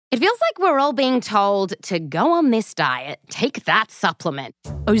It feels like we're all being told to go on this diet, take that supplement.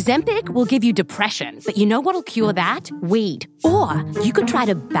 Ozempic will give you depression, but you know what'll cure that? Weed. Or you could try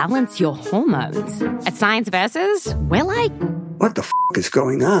to balance your hormones. At Science Versus, we're like, what the is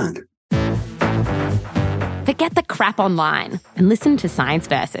going on? Forget the crap online and listen to Science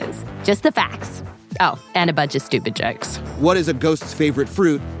Versus. Just the facts. Oh, and a bunch of stupid jokes. What is a ghost's favorite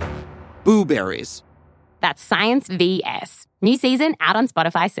fruit? Blueberries. That's Science VS. New season out on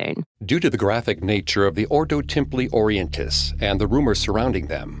Spotify soon. Due to the graphic nature of the Ordo Templi Orientis and the rumors surrounding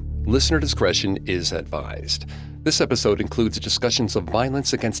them, listener discretion is advised. This episode includes discussions of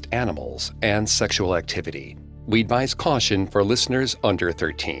violence against animals and sexual activity. We advise caution for listeners under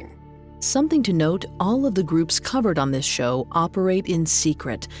 13. Something to note, all of the groups covered on this show operate in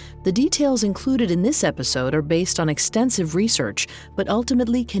secret. The details included in this episode are based on extensive research, but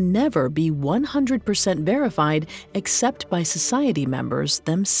ultimately can never be 100% verified except by society members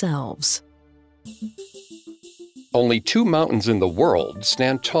themselves. Only 2 mountains in the world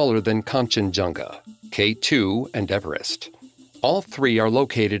stand taller than Kanchenjunga, K2 and Everest. All 3 are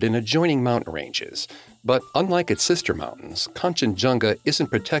located in adjoining mountain ranges. But unlike its sister mountains, Kanchenjunga isn't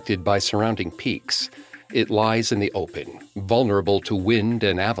protected by surrounding peaks. It lies in the open, vulnerable to wind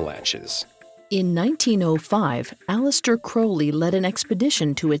and avalanches. In 1905, Aleister Crowley led an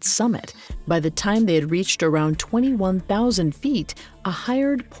expedition to its summit. By the time they had reached around 21,000 feet, a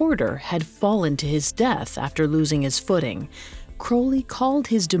hired porter had fallen to his death after losing his footing. Crowley called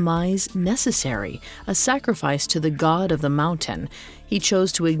his demise necessary, a sacrifice to the god of the mountain. He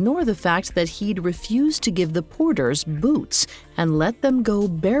chose to ignore the fact that he'd refused to give the porters boots and let them go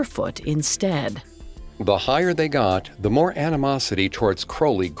barefoot instead. The higher they got, the more animosity towards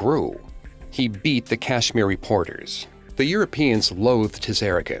Crowley grew. He beat the Kashmiri porters. The Europeans loathed his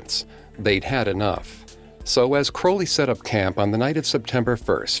arrogance. They'd had enough. So as Crowley set up camp on the night of September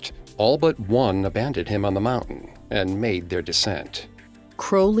 1st, all but one abandoned him on the mountain and made their descent.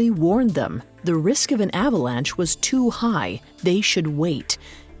 Crowley warned them the risk of an avalanche was too high. They should wait.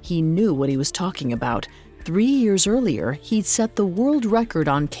 He knew what he was talking about. 3 years earlier, he'd set the world record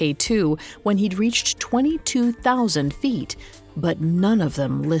on K2 when he'd reached 22,000 feet, but none of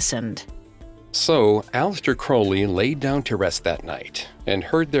them listened. So Aleister Crowley laid down to rest that night and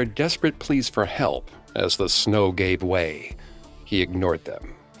heard their desperate pleas for help as the snow gave way. He ignored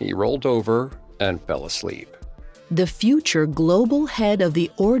them. He rolled over and fell asleep. The future global head of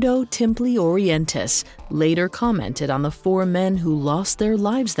the Ordo Templi Orientis later commented on the 4 men who lost their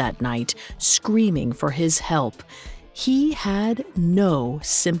lives that night, screaming for his help. He had no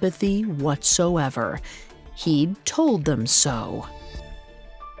sympathy whatsoever. He'd told them so.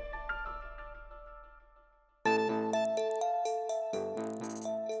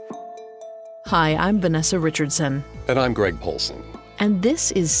 Hi, I'm Vanessa Richardson. And I'm Greg Polson. And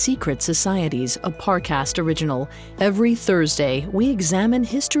this is Secret Societies, a Parcast original. Every Thursday, we examine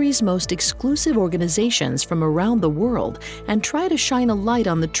history's most exclusive organizations from around the world and try to shine a light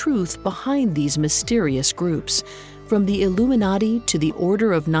on the truth behind these mysterious groups. From the Illuminati to the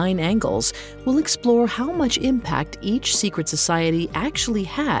Order of Nine Angles, we'll explore how much impact each secret society actually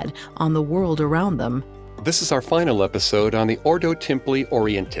had on the world around them. This is our final episode on the Ordo Templi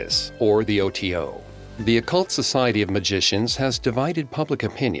Orientis, or the O.T.O. The Occult Society of Magicians has divided public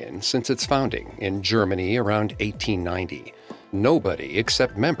opinion since its founding in Germany around 1890. Nobody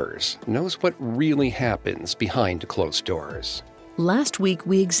except members knows what really happens behind closed doors. Last week,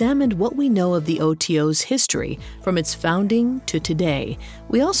 we examined what we know of the O.T.O's history, from its founding to today.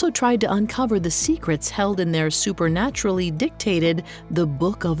 We also tried to uncover the secrets held in their supernaturally dictated The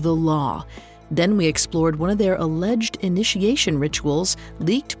Book of the Law. Then we explored one of their alleged initiation rituals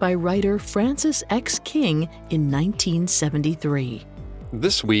leaked by writer Francis X. King in 1973.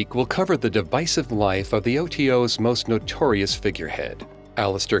 This week, we'll cover the divisive life of the O.T.O's most notorious figurehead,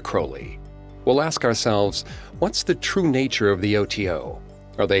 Aleister Crowley. We'll ask ourselves, what's the true nature of the O.T.O?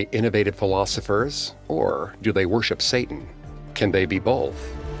 Are they innovative philosophers, or do they worship Satan? Can they be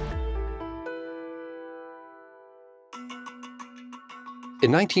both?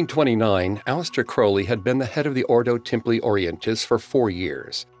 In 1929, Aleister Crowley had been the head of the Ordo Templi Orientis for 4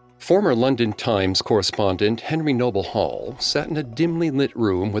 years. Former London Times correspondent Henry Noble Hall sat in a dimly lit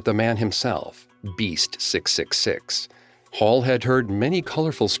room with the man himself, Beast 666. Hall had heard many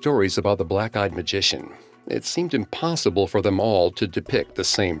colorful stories about the black-eyed magician. It seemed impossible for them all to depict the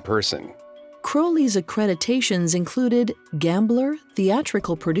same person. Crowley's accreditations included gambler,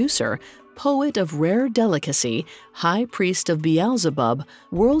 theatrical producer, poet of rare delicacy, high priest of Beelzebub,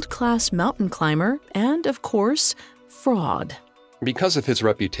 world-class mountain climber, and, of course, fraud. Because of his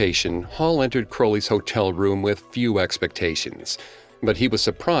reputation, Hall entered Crowley's hotel room with few expectations. But he was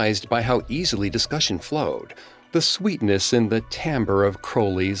surprised by how easily discussion flowed, the sweetness in the timbre of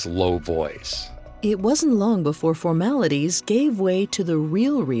Crowley's low voice. It wasn't long before formalities gave way to the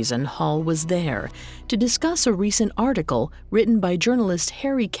real reason Hall was there, to discuss a recent article written by journalist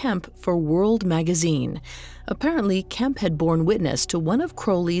Harry Kemp for World magazine. Apparently, Kemp had borne witness to one of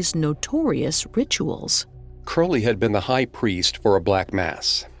Crowley's notorious rituals. Crowley had been the high priest for a black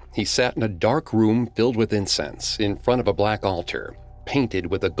mass. He sat in a dark room filled with incense, in front of a black altar, painted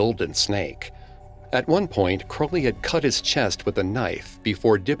with a golden snake. At one point, Crowley had cut his chest with a knife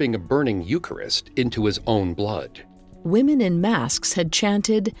before dipping a burning Eucharist into his own blood. Women in masks had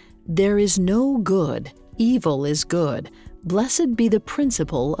chanted, "There is no good, evil is good. Blessed be the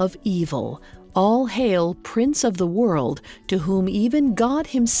principle of evil. All hail, Prince of the world, to whom even God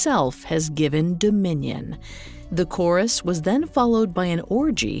himself has given dominion." The chorus was then followed by an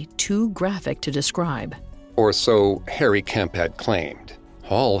orgy too graphic to describe. Or so Harry Kemp had claimed.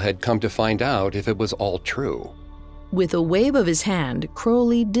 Hall had come to find out if it was all true. With a wave of his hand,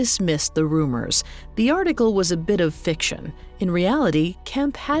 Crowley dismissed the rumors. The article was a bit of fiction. In reality,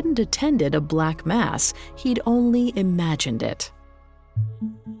 Kemp hadn't attended a black mass. He'd only imagined it.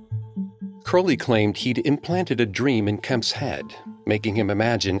 Crowley claimed he'd implanted a dream in Kemp's head, making him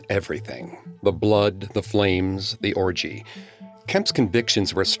imagine everything: the blood, the flames, the orgy. Kemp's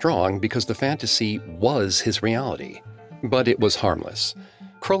convictions were strong because the fantasy was his reality. But it was harmless.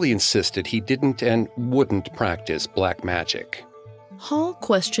 Crowley insisted he didn't and wouldn't practice black magic. Hall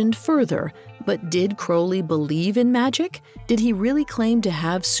questioned further, but did Crowley believe in magic? Did he really claim to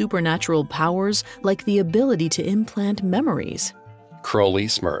have supernatural powers, like the ability to implant memories? Crowley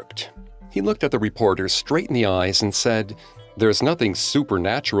smirked. He looked at the reporter straight in the eyes and said, "There's nothing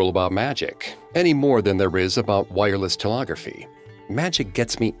supernatural about magic, any more than there is about wireless telegraphy. Magic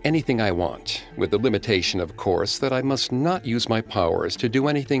gets me anything I want, with the limitation, of course, that I must not use my powers to do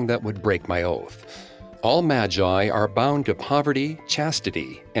anything that would break my oath. All magi are bound to poverty,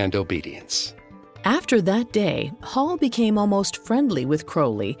 chastity, and obedience." After that day, Hall became almost friendly with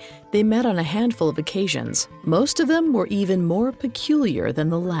Crowley. They met on a handful of occasions. Most of them were even more peculiar than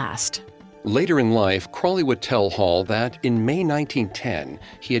the last. Later in life, Crowley would tell Hall that in May 1910,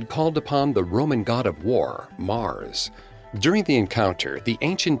 he had called upon the Roman god of war, Mars. During the encounter, the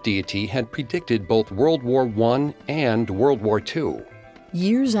ancient deity had predicted both World War I and World War II.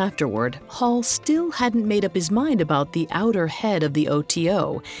 Years afterward, Hall still hadn't made up his mind about the outer head of the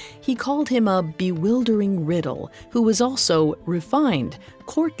O.T.O. He called him a bewildering riddle, who was also refined,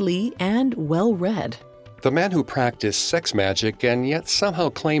 courtly, and well-read. The man who practiced sex magic and yet somehow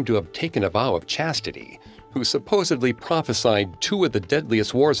claimed to have taken a vow of chastity, who supposedly prophesied two of the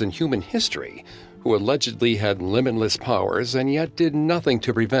deadliest wars in human history, who allegedly had limitless powers and yet did nothing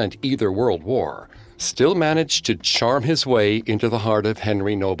to prevent either world war, still managed to charm his way into the heart of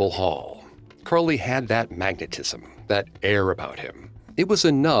Henry Noble Hall. Crowley had that magnetism, that air about him. It was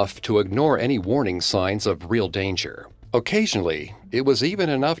enough to ignore any warning signs of real danger. Occasionally, it was even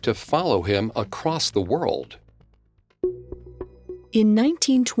enough to follow him across the world. In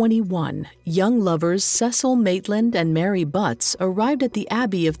 1921, young lovers Cecil Maitland and Mary Butts arrived at the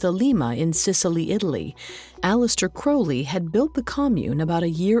Abbey of Thelema in Sicily, Italy. Aleister Crowley had built the commune about a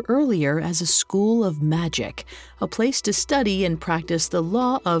year earlier as a school of magic, a place to study and practice the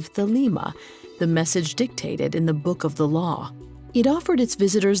law of Thelema, the message dictated in the Book of the Law. It offered its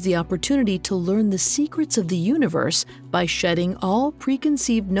visitors the opportunity to learn the secrets of the universe by shedding all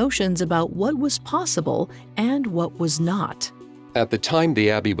preconceived notions about what was possible and what was not. At the time the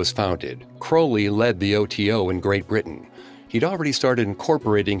Abbey was founded, Crowley led the O.T.O in Great Britain. He'd already started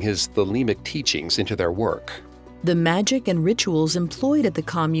incorporating his Thelemic teachings into their work. The magic and rituals employed at the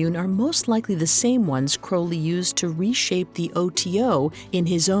commune are most likely the same ones Crowley used to reshape the O.T.O in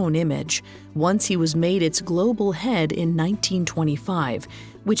his own image, once he was made its global head in 1925,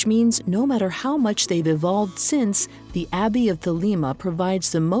 which means no matter how much they've evolved since, the Abbey of Thelema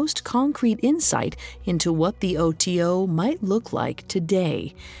provides the most concrete insight into what the O.T.O might look like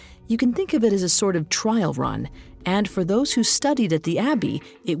today. You can think of it as a sort of trial run, and for those who studied at the Abbey,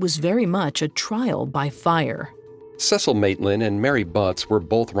 it was very much a trial by fire. Cecil Maitland and Mary Butts were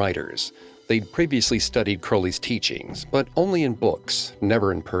both writers. They'd previously studied Crowley's teachings, but only in books,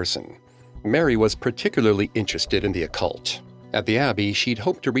 never in person. Mary was particularly interested in the occult. At the Abbey, she'd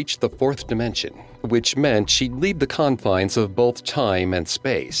hoped to reach the fourth dimension, which meant she'd leave the confines of both time and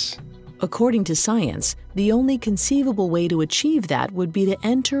space. According to science, the only conceivable way to achieve that would be to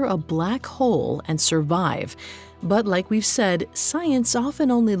enter a black hole and survive. But like we've said, science often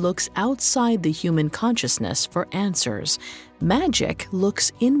only looks outside the human consciousness for answers. Magic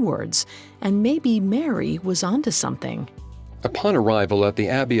looks inwards, and maybe Mary was onto something. Upon arrival at the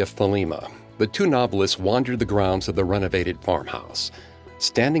Abbey of Thelema, the two novelists wandered the grounds of the renovated farmhouse.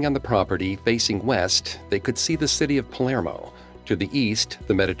 Standing on the property facing west, they could see the city of Palermo. To the east,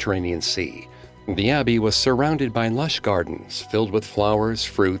 the Mediterranean Sea. The abbey was surrounded by lush gardens filled with flowers,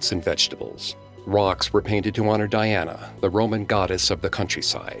 fruits, and vegetables. Rocks were painted to honor Diana, the Roman goddess of the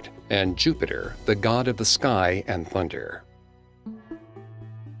countryside, and Jupiter, the god of the sky and thunder.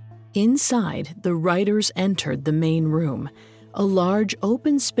 Inside, the writers entered the main room. A large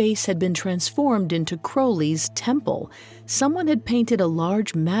open space had been transformed into Crowley's temple. Someone had painted a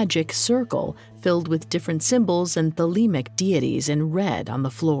large magic circle filled with different symbols and Thelemic deities in red on the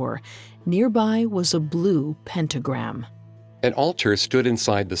floor. Nearby was a blue pentagram. An altar stood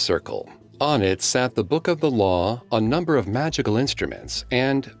inside the circle. On it sat the Book of the Law, a number of magical instruments,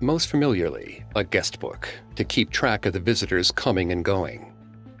 and, most familiarly, a guest book to keep track of the visitors coming and going.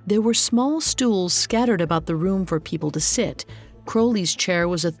 There were small stools scattered about the room for people to sit. Crowley's chair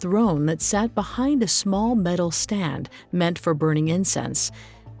was a throne that sat behind a small metal stand meant for burning incense.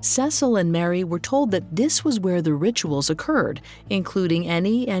 Cecil and Mary were told that this was where the rituals occurred, including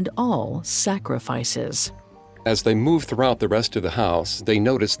any and all sacrifices. As they moved throughout the rest of the house, they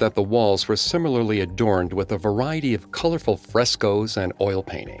noticed that the walls were similarly adorned with a variety of colorful frescoes and oil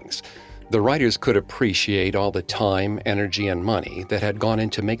paintings. The writers could appreciate all the time, energy, and money that had gone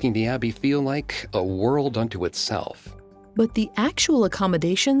into making the Abbey feel like a world unto itself. But the actual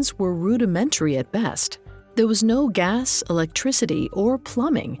accommodations were rudimentary at best. There was no gas, electricity, or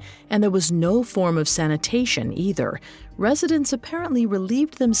plumbing, and there was no form of sanitation either. Residents apparently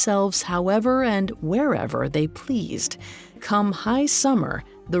relieved themselves however and wherever they pleased. Come high summer,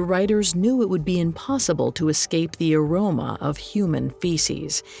 the writers knew it would be impossible to escape the aroma of human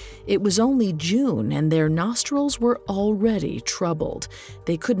feces. It was only June, and their nostrils were already troubled.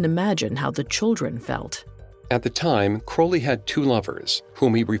 They couldn't imagine how the children felt. At the time, Crowley had two lovers,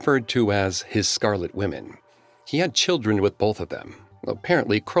 whom he referred to as his Scarlet Women. He had children with both of them.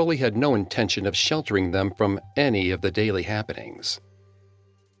 Apparently, Crowley had no intention of sheltering them from any of the daily happenings.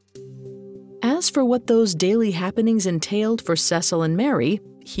 As for what those daily happenings entailed for Cecil and Mary,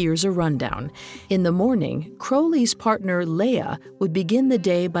 here's a rundown. In the morning, Crowley's partner, Leah, would begin the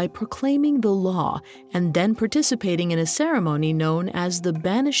day by proclaiming the law and then participating in a ceremony known as the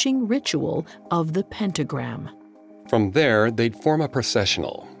banishing ritual of the pentagram. From there, they'd form a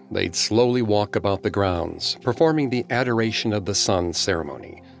processional. They'd slowly walk about the grounds, performing the Adoration of the Sun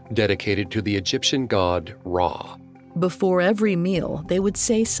ceremony, dedicated to the Egyptian god Ra. Before every meal, they would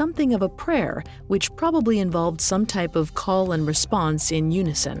say something of a prayer, which probably involved some type of call and response in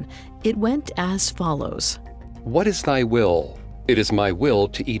unison. It went as follows. What is thy will? It is my will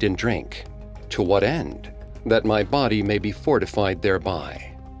to eat and drink. To what end? That my body may be fortified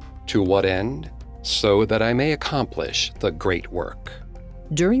thereby. To what end? So that I may accomplish the great work.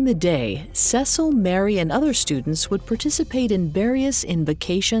 During the day, Cecil, Mary, and other students would participate in various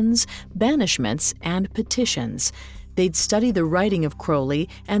invocations, banishments, and petitions. They'd study the writing of Crowley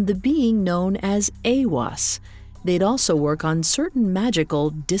and the being known as Aiwass. They'd also work on certain magical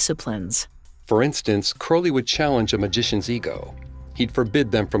disciplines. For instance, Crowley would challenge a magician's ego. He'd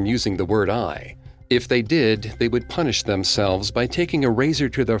forbid them from using the word I. If they did, they would punish themselves by taking a razor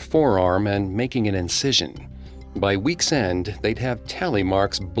to their forearm and making an incision. By week's end, they'd have tally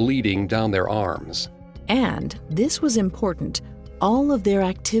marks bleeding down their arms. And, this was important, all of their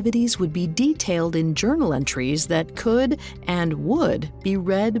activities would be detailed in journal entries that could and would be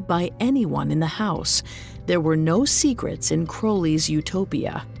read by anyone in the house. There were no secrets in Crowley's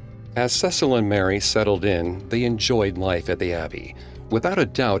utopia. As Cecil and Mary settled in, they enjoyed life at the Abbey. Without a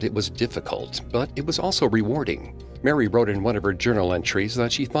doubt, it was difficult, but it was also rewarding. Mary wrote in one of her journal entries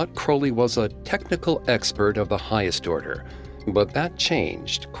that she thought Crowley was a technical expert of the highest order, but that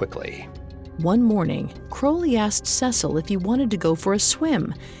changed quickly. One morning, Crowley asked Cecil if he wanted to go for a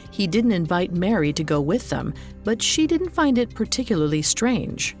swim. He didn't invite Mary to go with them, but she didn't find it particularly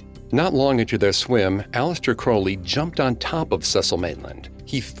strange. Not long into their swim, Aleister Crowley jumped on top of Cecil Maitland.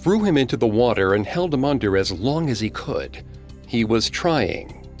 He threw him into the water and held him under as long as he could. He was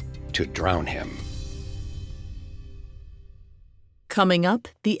trying to drown him. Coming up,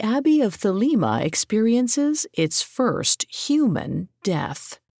 the Abbey of Thelema experiences its first human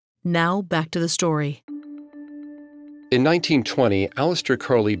death. Now back to the story. In 1920, Aleister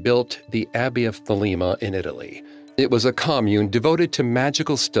Crowley built the Abbey of Thelema in Italy. It was a commune devoted to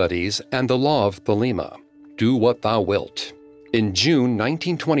magical studies and the law of Thelema. Do what thou wilt. In June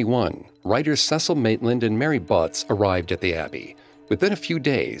 1921, writers Cecil Maitland and Mary Butts arrived at the Abbey. Within a few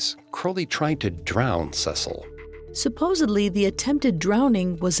days, Crowley tried to drown Cecil. Supposedly, the attempted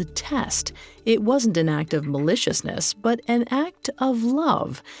drowning was a test. It wasn't an act of maliciousness, but an act of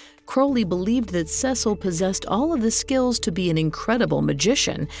love. Crowley believed that Cecil possessed all of the skills to be an incredible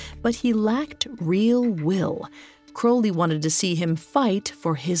magician, but he lacked real will. Crowley wanted to see him fight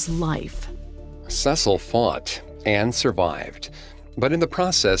for his life. Cecil fought and survived, but in the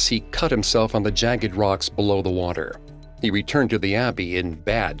process he cut himself on the jagged rocks below the water. He returned to the Abbey in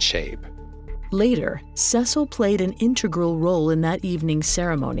bad shape. Later, Cecil played an integral role in that evening's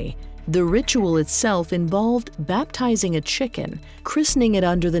ceremony. The ritual itself involved baptizing a chicken, christening it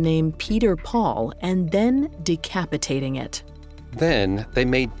under the name Peter Paul, and then decapitating it. Then they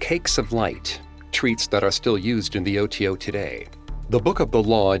made cakes of light, treats that are still used in the O.T.O today. The Book of the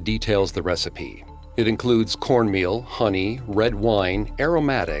Law details the recipe. It includes cornmeal, honey, red wine,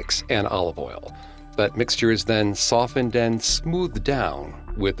 aromatics, and olive oil. That mixture is then softened and smoothed down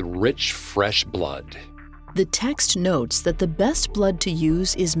with rich, fresh blood. The text notes that the best blood to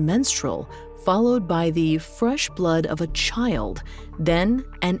use is menstrual, followed by the fresh blood of a child, then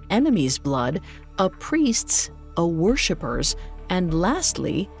an enemy's blood, a priest's, a worshipper's, and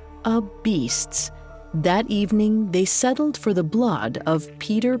lastly, a beast's. That evening, they settled for the blood of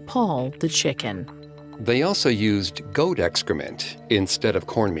Peter Paul the chicken. They also used goat excrement instead of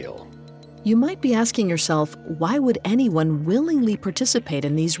cornmeal. You might be asking yourself, why would anyone willingly participate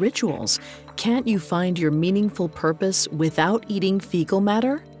in these rituals? Can't you find your meaningful purpose without eating fecal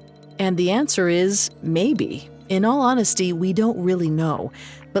matter? And the answer is maybe. In all honesty, we don't really know.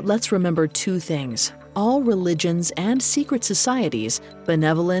 But let's remember two things. All religions and secret societies,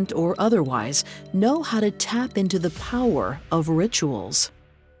 benevolent or otherwise, know how to tap into the power of rituals.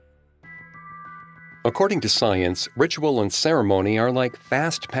 According to science, ritual and ceremony are like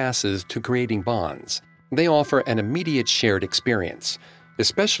fast passes to creating bonds. They offer an immediate shared experience.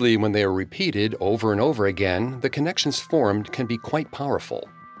 Especially when they are repeated over and over again, the connections formed can be quite powerful.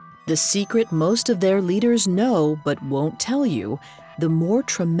 The secret most of their leaders know but won't tell you: the more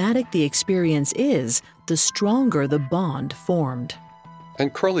traumatic the experience is, the stronger the bond formed.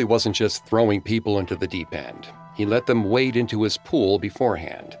 And Crowley wasn't just throwing people into the deep end. He let them wade into his pool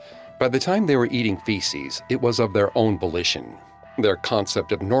beforehand. By the time they were eating feces, it was of their own volition. Their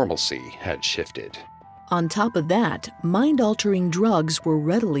concept of normalcy had shifted. On top of that, mind-altering drugs were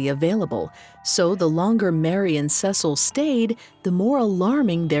readily available, so the longer Mary and Cecil stayed, the more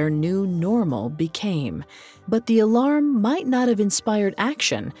alarming their new normal became. But the alarm might not have inspired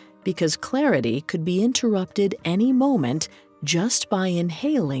action, because clarity could be interrupted any moment just by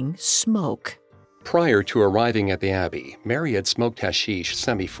inhaling smoke. Prior to arriving at the Abbey, Mary had smoked hashish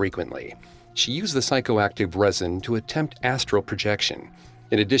semi-frequently. She used the psychoactive resin to attempt astral projection.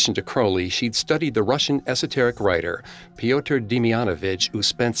 In addition to Crowley, she'd studied the Russian esoteric writer Pyotr Demyanovich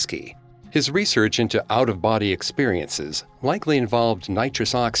Uspensky. His research into out-of-body experiences likely involved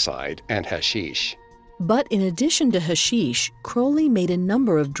nitrous oxide and hashish. But in addition to hashish, Crowley made a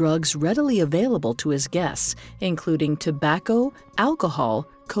number of drugs readily available to his guests, including tobacco, alcohol,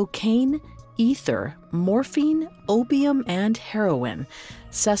 cocaine, ether, morphine, opium, and heroin.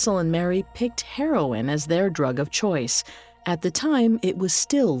 Cecil and Mary picked heroin as their drug of choice. At the time, it was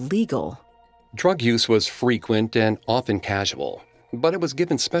still legal. Drug use was frequent and often casual, but it was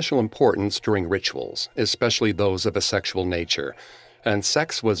given special importance during rituals, especially those of a sexual nature, and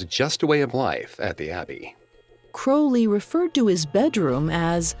sex was just a way of life at the Abbey. Crowley referred to his bedroom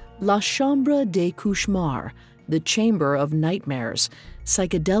as La Chambre des Cauchemars, the Chamber of Nightmares.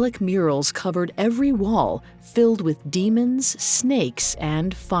 Psychedelic murals covered every wall, filled with demons, snakes,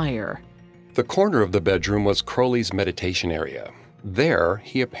 and fire. The corner of the bedroom was Crowley's meditation area. There,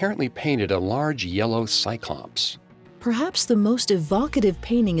 he apparently painted a large yellow cyclops. Perhaps the most evocative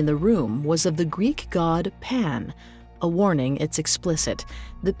painting in the room was of the Greek god Pan. A warning, it's explicit.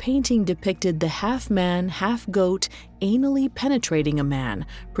 The painting depicted the half-man, half-goat anally penetrating a man,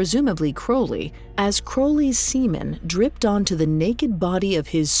 presumably Crowley, as Crowley's semen dripped onto the naked body of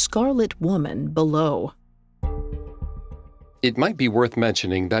his scarlet woman below. It might be worth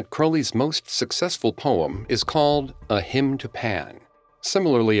mentioning that Crowley's most successful poem is called A Hymn to Pan.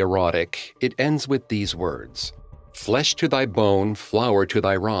 Similarly erotic, it ends with these words: "Flesh to thy bone, flower to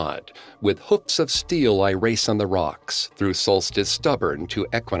thy rod. With hoofs of steel I race on the rocks, through solstice stubborn to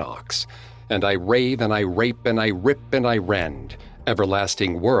equinox. And I rave and I rape and I rip and I rend,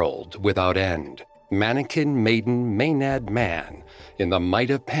 everlasting world without end. Mannequin, maiden, maenad, man, in the might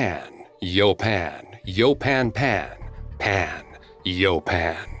of Pan, yo Pan, yo Pan, Pan, Pan, yo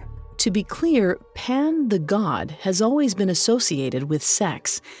Pan." To be clear, Pan the god has always been associated with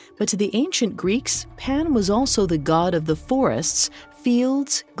sex, but to the ancient Greeks, Pan was also the god of the forests,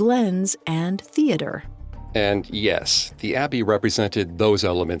 fields, glens, and theater. And yes, the abbey represented those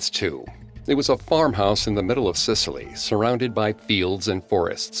elements too. It was a farmhouse in the middle of Sicily, surrounded by fields and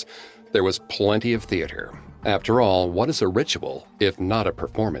forests. There was plenty of theater. After all, what is a ritual if not a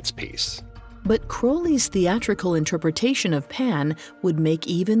performance piece? But Crowley's theatrical interpretation of Pan would make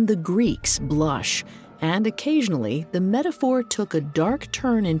even the Greeks blush. And occasionally, the metaphor took a dark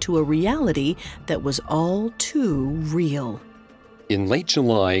turn into a reality that was all too real. In late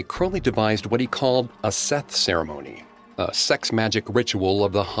July, Crowley devised what he called a Seth ceremony, a sex magic ritual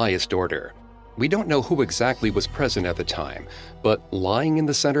of the highest order. We don't know who exactly was present at the time, but lying in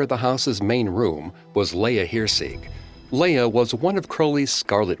the center of the house's main room was Leia Hirsig. Leia was one of Crowley's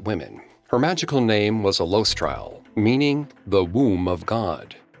Scarlet Women. Her magical name was Aleister, meaning the womb of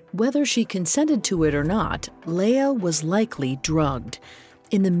God. Whether she consented to it or not, Leia was likely drugged.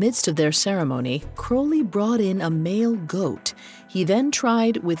 In the midst of their ceremony, Crowley brought in a male goat. He then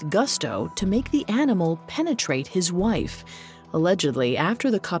tried with gusto to make the animal penetrate his wife. Allegedly, after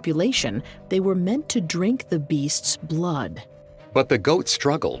the copulation, they were meant to drink the beast's blood. But the goat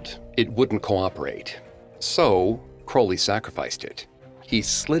struggled. It wouldn't cooperate. So, Crowley sacrificed it. He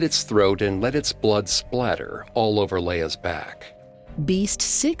slit its throat and let its blood splatter all over Leia's back. Beast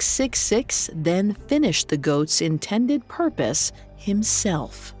 666 then finished the goat's intended purpose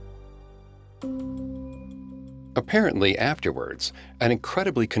himself. Apparently, afterwards, an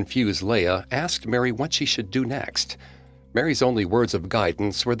incredibly confused Leia asked Mary what she should do next. Mary's only words of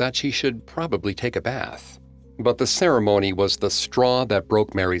guidance were that she should probably take a bath. But the ceremony was the straw that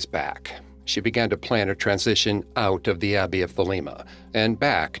broke Mary's back. She began to plan a transition out of the Abbey of Thelema and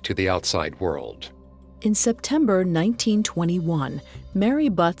back to the outside world. In September 1921, Mary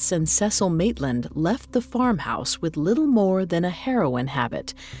Butts and Cecil Maitland left the farmhouse with little more than a heroin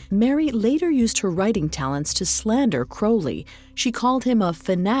habit. Mary later used her writing talents to slander Crowley. She called him a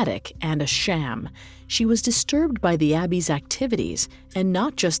fanatic and a sham. She was disturbed by the Abbey's activities, and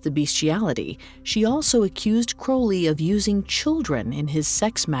not just the bestiality. She also accused Crowley of using children in his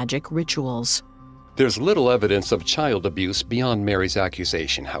sex magic rituals. There's little evidence of child abuse beyond Mary's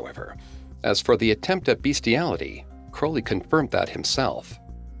accusation, however. As for the attempt at bestiality, Crowley confirmed that himself.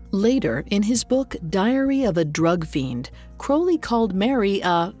 Later, in his book Diary of a Drug Fiend, Crowley called Mary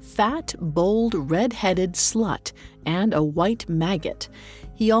a fat, bold, red-headed slut and a white maggot.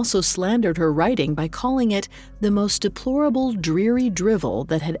 He also slandered her writing by calling it the most deplorable, dreary drivel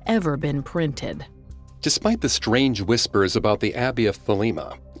that had ever been printed. Despite the strange whispers about the Abbey of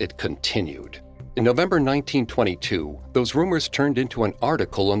Thelema, it continued. In November 1922, those rumors turned into an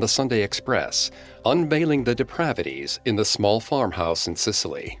article on the Sunday Express, unveiling the depravities in the small farmhouse in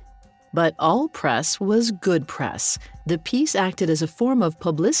Sicily. But all press was good press. The piece acted as a form of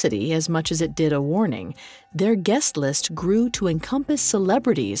publicity as much as it did a warning. Their guest list grew to encompass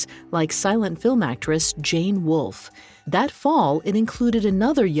celebrities like silent film actress Jane Wolfe. That fall, it included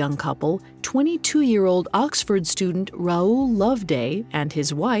another young couple, 22-year-old Oxford student Raoul Loveday and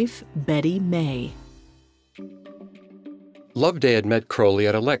his wife, Betty May. Loveday had met Crowley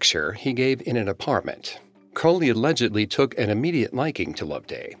at a lecture he gave in an apartment. Crowley allegedly took an immediate liking to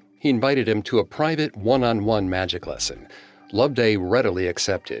Loveday. He invited him to a private one-on-one magic lesson. Loveday readily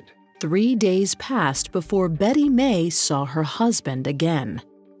accepted. 3 days passed before Betty May saw her husband again.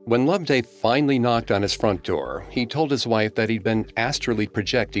 When Loveday finally knocked on his front door, he told his wife that he'd been astrally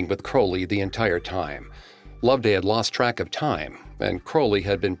projecting with Crowley the entire time. Loveday had lost track of time, and Crowley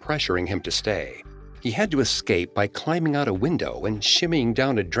had been pressuring him to stay. He had to escape by climbing out a window and shimmying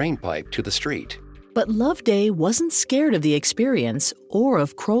down a drainpipe to the street. But Loveday wasn't scared of the experience or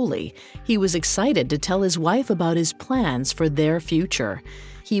of Crowley. He was excited to tell his wife about his plans for their future.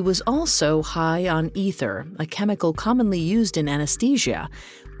 He was also high on ether, a chemical commonly used in anesthesia.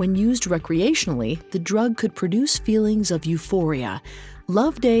 When used recreationally, the drug could produce feelings of euphoria.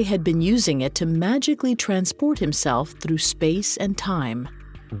 Loveday had been using it to magically transport himself through space and time.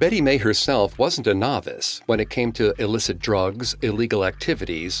 Betty May herself wasn't a novice when it came to illicit drugs, illegal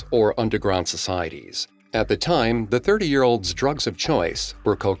activities, or underground societies. At the time, the 30-year-old's drugs of choice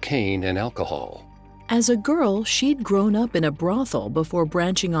were cocaine and alcohol. As a girl, she'd grown up in a brothel before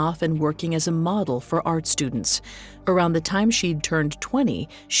branching off and working as a model for art students. Around the time she'd turned 20,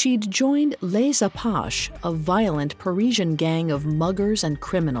 she'd joined Les Apaches, a violent Parisian gang of muggers and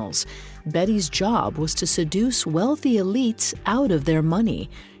criminals. Betty's job was to seduce wealthy elites out of their money.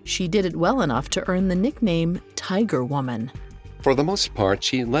 She did it well enough to earn the nickname Tiger Woman. For the most part,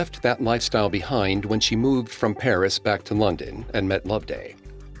 she left that lifestyle behind when she moved from Paris back to London and met Loveday.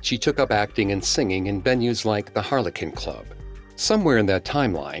 She took up acting and singing in venues like the Harlequin Club. Somewhere in that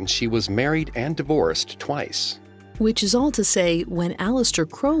timeline, she was married and divorced twice. Which is all to say, when Aleister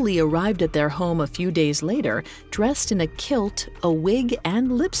Crowley arrived at their home a few days later, dressed in a kilt, a wig,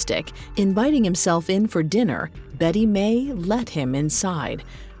 and lipstick, inviting himself in for dinner, Betty May let him inside.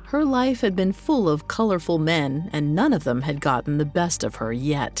 Her life had been full of colorful men, and none of them had gotten the best of her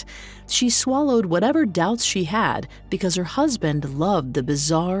yet. She swallowed whatever doubts she had because her husband loved the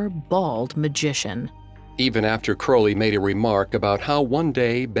bizarre, bald magician. Even after Crowley made a remark about how one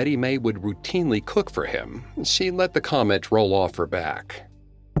day Betty May would routinely cook for him, she let the comment roll off her back.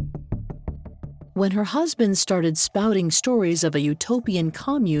 When her husband started spouting stories of a utopian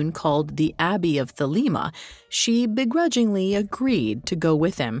commune called the Abbey of Thelema, she begrudgingly agreed to go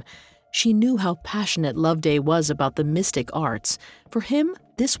with him. She knew how passionate Loveday was about the mystic arts. For him,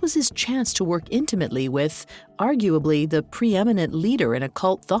 this was his chance to work intimately with, arguably, the preeminent leader in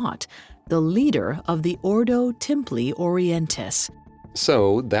occult thought, the leader of the Ordo Templi Orientis.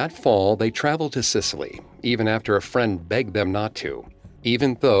 So, that fall, they traveled to Sicily, even after a friend begged them not to.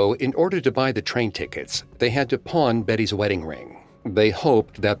 Even though, in order to buy the train tickets, they had to pawn Betty's wedding ring. They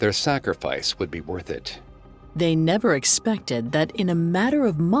hoped that their sacrifice would be worth it. They never expected that in a matter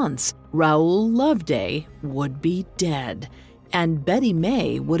of months, Raoul Loveday would be dead, and Betty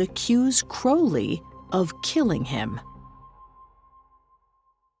May would accuse Crowley of killing him.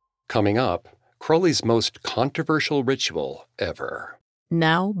 Coming up, Crowley's most controversial ritual ever.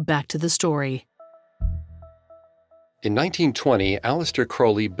 Now, back to the story. In 1920, Aleister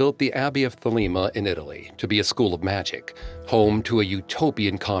Crowley built the Abbey of Thelema in Italy to be a school of magic, home to a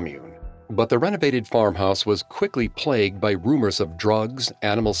utopian commune. But the renovated farmhouse was quickly plagued by rumors of drugs,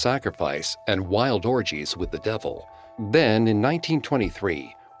 animal sacrifice, and wild orgies with the devil. Then, in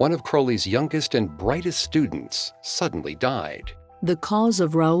 1923, one of Crowley's youngest and brightest students suddenly died. The cause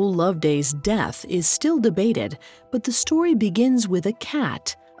of Raoul Loveday's death is still debated, but the story begins with a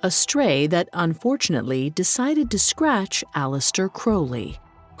cat, a stray that unfortunately decided to scratch Aleister Crowley.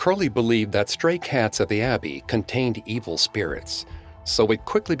 Crowley believed that stray cats at the Abbey contained evil spirits, so it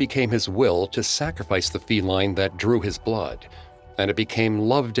quickly became his will to sacrifice the feline that drew his blood, and it became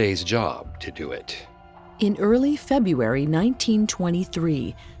Loveday's job to do it. In early February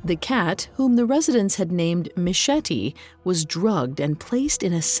 1923, the cat, whom the residents had named Michetti, was drugged and placed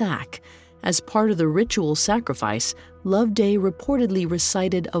in a sack. As part of the ritual sacrifice, Loveday reportedly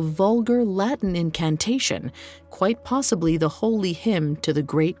recited a vulgar Latin incantation, quite possibly the holy hymn to the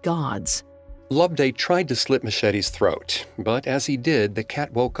great gods. Loveday tried to slit Michetti's throat, but as he did, the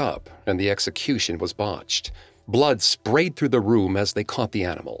cat woke up and the execution was botched. Blood sprayed through the room as they caught the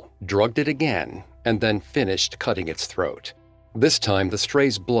animal, drugged it again, and then finished cutting its throat. This time, the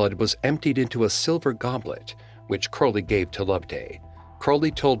stray's blood was emptied into a silver goblet, which Crowley gave to Loveday.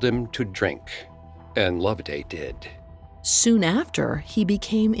 Crowley told him to drink, and Loveday did. Soon after, he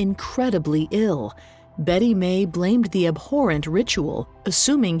became incredibly ill. Betty May blamed the abhorrent ritual,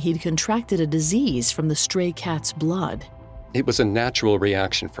 assuming he'd contracted a disease from the stray cat's blood. It was a natural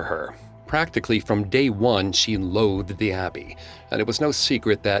reaction for her. Practically from day one, she loathed the Abbey, and it was no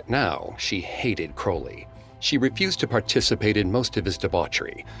secret that now she hated Crowley. She refused to participate in most of his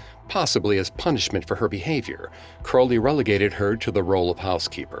debauchery. Possibly as punishment for her behavior, Crowley relegated her to the role of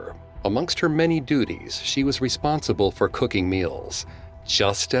housekeeper. Amongst her many duties, she was responsible for cooking meals,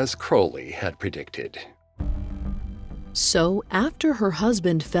 just as Crowley had predicted. So, after her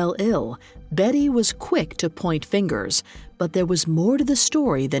husband fell ill, Betty was quick to point fingers, but there was more to the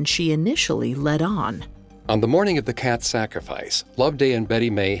story than she initially let on. On the morning of the cat's sacrifice, Loveday and Betty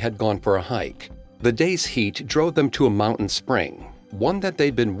May had gone for a hike. The day's heat drove them to a mountain spring, one that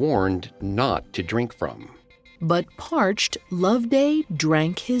they'd been warned not to drink from. But parched, Loveday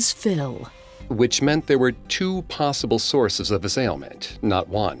drank his fill. Which meant there were two possible sources of his ailment, not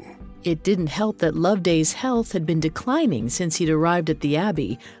one. It didn't help that Loveday's health had been declining since he'd arrived at the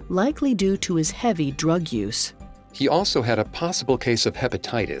Abbey, likely due to his heavy drug use. He also had a possible case of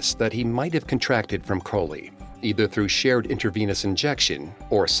hepatitis that he might have contracted from Crowley, either through shared intravenous injection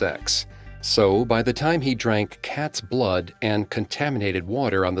or sex. So, by the time he drank cat's blood and contaminated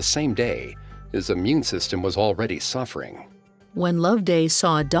water on the same day, his immune system was already suffering. When Loveday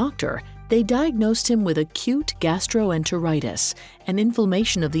saw a doctor, they diagnosed him with acute gastroenteritis, an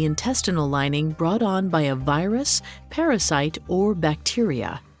inflammation of the intestinal lining brought on by a virus, parasite, or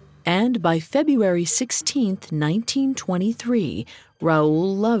bacteria. And by February 16, 1923,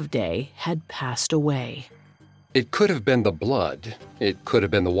 Raoul Loveday had passed away. It could have been the blood. It could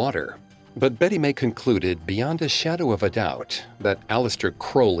have been the water. But Betty May concluded, beyond a shadow of a doubt, that Aleister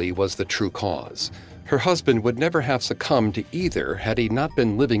Crowley was the true cause. Her husband would never have succumbed to either had he not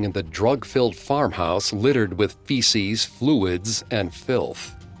been living in the drug-filled farmhouse littered with feces, fluids, and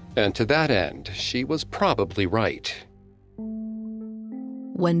filth. And to that end, she was probably right.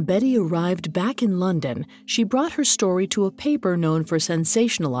 When Betty arrived back in London, she brought her story to a paper known for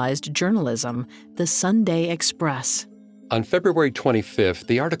sensationalized journalism, the Sunday Express. On February 25th,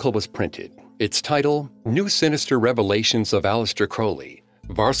 the article was printed. Its title, New Sinister Revelations of Aleister Crowley,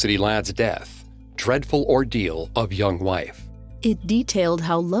 Varsity Lad's Death, Dreadful Ordeal of Young Wife. It detailed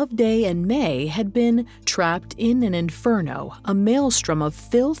how Loveday and May had been trapped in an inferno, a maelstrom of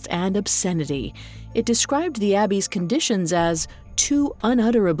filth and obscenity. It described the Abbey's conditions as too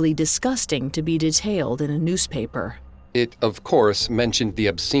unutterably disgusting to be detailed in a newspaper. It, of course, mentioned the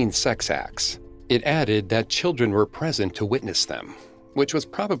obscene sex acts. It added that children were present to witness them, which was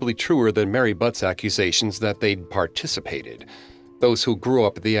probably truer than Mary Butt's accusations that they'd participated. Those who grew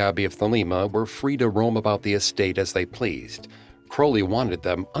up at the Abbey of Thelema were free to roam about the estate as they pleased. Crowley wanted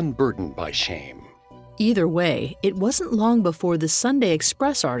them unburdened by shame. Either way, it wasn't long before the Sunday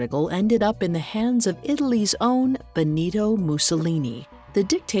Express article ended up in the hands of Italy's own Benito Mussolini. The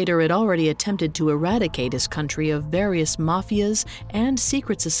dictator had already attempted to eradicate his country of various mafias and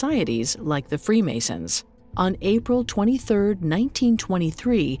secret societies like the Freemasons. On April 23,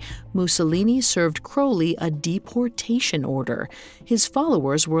 1923, Mussolini served Crowley a deportation order. His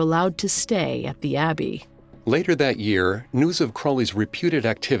followers were allowed to stay at the Abbey. Later that year, news of Crowley's reputed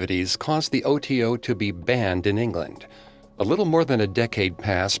activities caused the O.T.O to be banned in England. A little more than a decade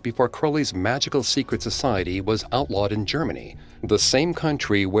passed before Crowley's magical secret society was outlawed in Germany, the same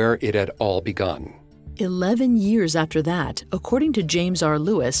country where it had all begun. 11 years after that, according to James R.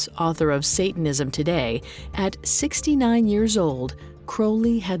 Lewis, author of Satanism Today, at 69 years old,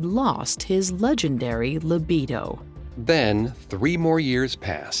 Crowley had lost his legendary libido. Then, 3 more years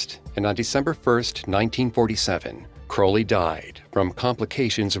passed, and on December 1st, 1947, Crowley died from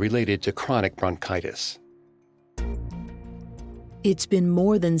complications related to chronic bronchitis. It's been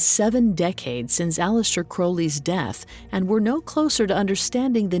more than 7 decades since Aleister Crowley's death, and we're no closer to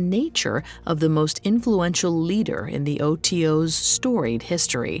understanding the nature of the most influential leader in the O.T.O's storied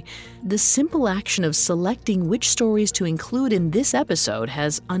history. The simple action of selecting which stories to include in this episode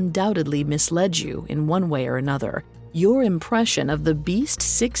has undoubtedly misled you in one way or another. Your impression of the Beast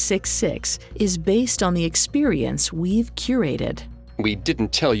 666 is based on the experience we've curated. We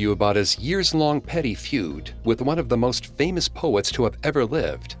didn't tell you about his years-long petty feud with one of the most famous poets to have ever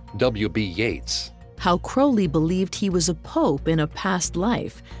lived, W.B. Yeats. How Crowley believed he was a pope in a past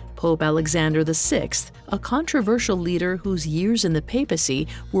life, Pope Alexander VI, a controversial leader whose years in the papacy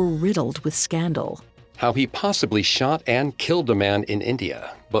were riddled with scandal. How he possibly shot and killed a man in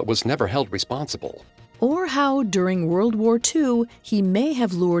India, but was never held responsible. Or how, during World War II, he may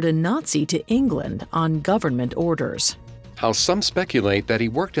have lured a Nazi to England on government orders. How some speculate that he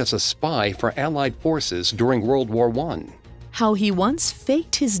worked as a spy for Allied forces during World War I. How he once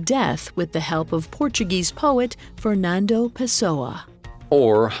faked his death with the help of Portuguese poet Fernando Pessoa.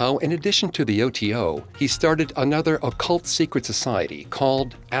 Or how, in addition to the O.T.O, he started another occult secret society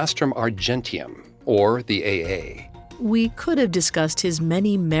called Astrum Argentium, or the AA. We could have discussed his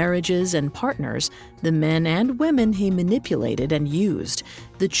many marriages and partners, the men and women he manipulated and used,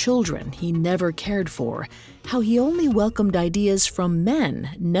 the children he never cared for, how he only welcomed ideas from men,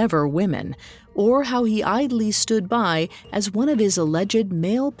 never women, or how he idly stood by as one of his alleged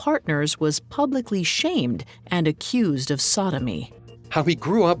male partners was publicly shamed and accused of sodomy. How he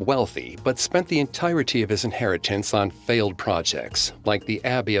grew up wealthy but spent the entirety of his inheritance on failed projects, like the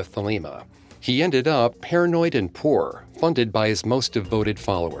Abbey of Thelema. He ended up paranoid and poor, funded by his most devoted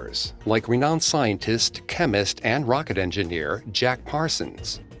followers, like renowned scientist, chemist, and rocket engineer Jack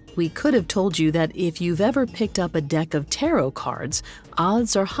Parsons. We could have told you that if you've ever picked up a deck of tarot cards,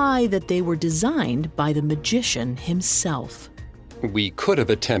 odds are high that they were designed by the magician himself. We could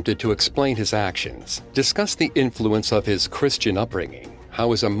have attempted to explain his actions, discuss the influence of his Christian upbringing, how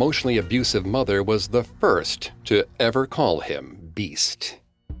his emotionally abusive mother was the first to ever call him Beast.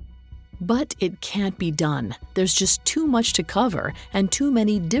 But it can't be done. There's just too much to cover and too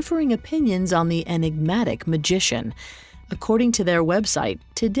many differing opinions on the enigmatic magician. According to their website,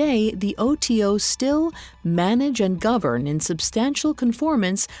 today the O.T.O still manage and govern in substantial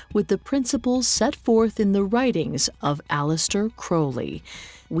conformance with the principles set forth in the writings of Aleister Crowley.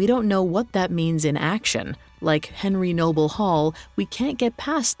 We don't know what that means in action. Like Henry Noble Hall, we can't get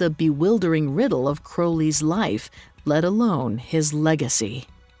past the bewildering riddle of Crowley's life, let alone his legacy.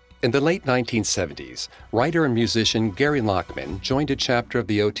 In the late 1970s, writer and musician Gary Lockman joined a chapter of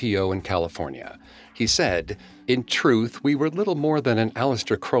the O.T.O in California. He said, "In truth, we were little more than an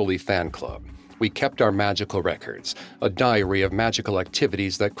Aleister Crowley fan club. We kept our magical records, a diary of magical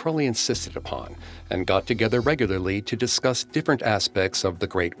activities that Crowley insisted upon, and got together regularly to discuss different aspects of the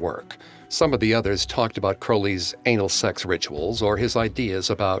great work. Some of the others talked about Crowley's anal sex rituals or his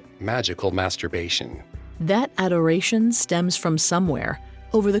ideas about magical masturbation. That adoration stems from somewhere.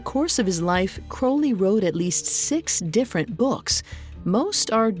 Over the course of his life, Crowley wrote at least 6 different books. Most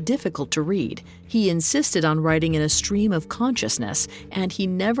are difficult to read. He insisted on writing in a stream of consciousness, and he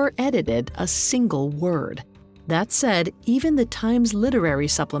never edited a single word. That said, even the Times Literary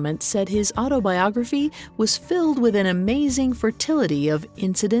Supplement said his autobiography was filled with an amazing fertility of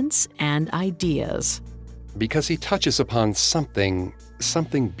incidents and ideas. Because he touches upon something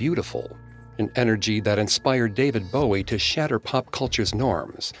beautiful, an energy that inspired David Bowie to shatter pop culture's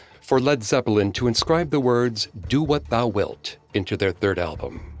norms, for Led Zeppelin to inscribe the words, "Do What Thou Wilt," into their 3rd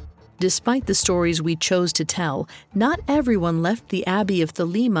album. Despite the stories we chose to tell, not everyone left the Abbey of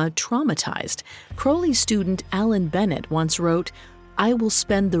Thelema traumatized. Crowley student Alan Bennett once wrote, "I will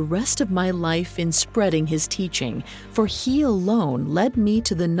spend the rest of my life in spreading his teaching, for he alone led me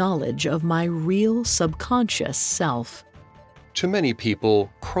to the knowledge of my real subconscious self." To many people,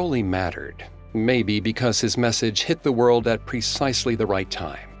 Crowley mattered, maybe because his message hit the world at precisely the right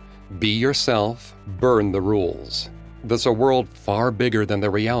time. Be yourself, burn the rules. There's a world far bigger than the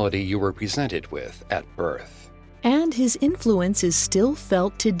reality you were presented with at birth. And his influence is still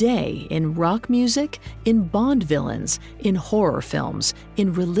felt today in rock music, in Bond villains, in horror films,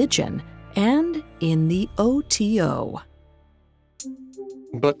 in religion, and in the O.T.O.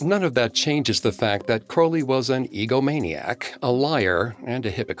 But none of that changes the fact that Crowley was an egomaniac, a liar, and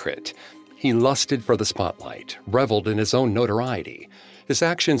a hypocrite. He lusted for the spotlight, reveled in his own notoriety. His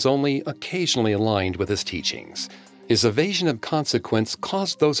actions only occasionally aligned with his teachings. His evasion of consequence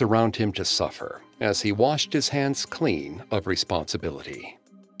caused those around him to suffer, as he washed his hands clean of responsibility.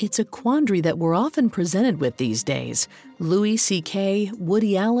 It's a quandary that we're often presented with these days. Louis C.K.,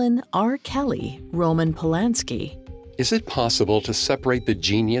 Woody Allen, R. Kelly, Roman Polanski. Is it possible to separate the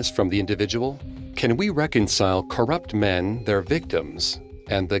genius from the individual? Can we reconcile corrupt men, their victims,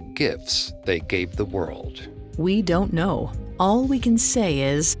 and the gifts they gave the world? We don't know. All we can say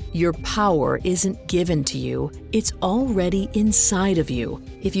is, your power isn't given to you. It's already inside of you.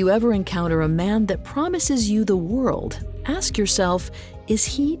 If you ever encounter a man that promises you the world, ask yourself, is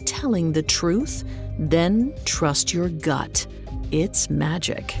he telling the truth? Then trust your gut. It's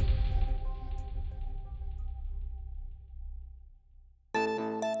magic.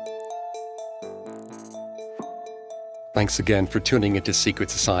 Thanks again for tuning into Secret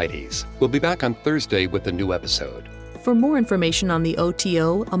Societies. We'll be back on Thursday with a new episode. For more information on the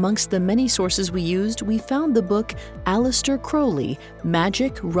O.T.O., amongst the many sources we used, we found the book Aleister Crowley,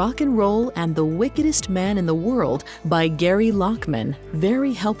 Magic, Rock and Roll, and the Wickedest Man in the World by Gary Lockman,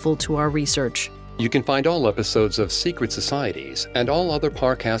 very helpful to our research. You can find all episodes of Secret Societies and all other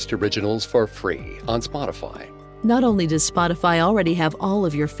Parcast originals for free on Spotify. Not only does Spotify already have all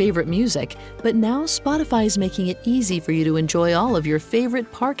of your favorite music, but now Spotify is making it easy for you to enjoy all of your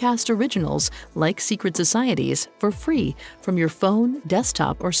favorite Parcast originals, like Secret Societies, for free from your phone,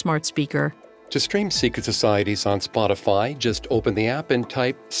 desktop, or smart speaker. To stream Secret Societies on Spotify, just open the app and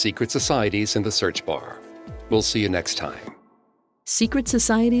type Secret Societies in the search bar. We'll see you next time. Secret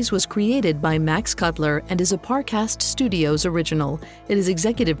Societies was created by Max Cutler and is a Parcast Studios original. It is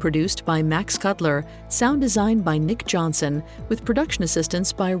executive produced by Max Cutler, sound designed by Nick Johnson, with production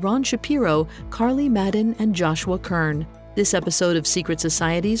assistance by Ron Shapiro, Carly Madden, and Joshua Kern. This episode of Secret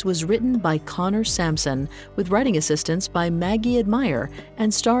Societies was written by Connor Sampson, with writing assistance by Maggie Admire,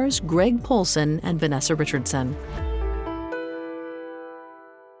 and stars Greg Polson and Vanessa Richardson.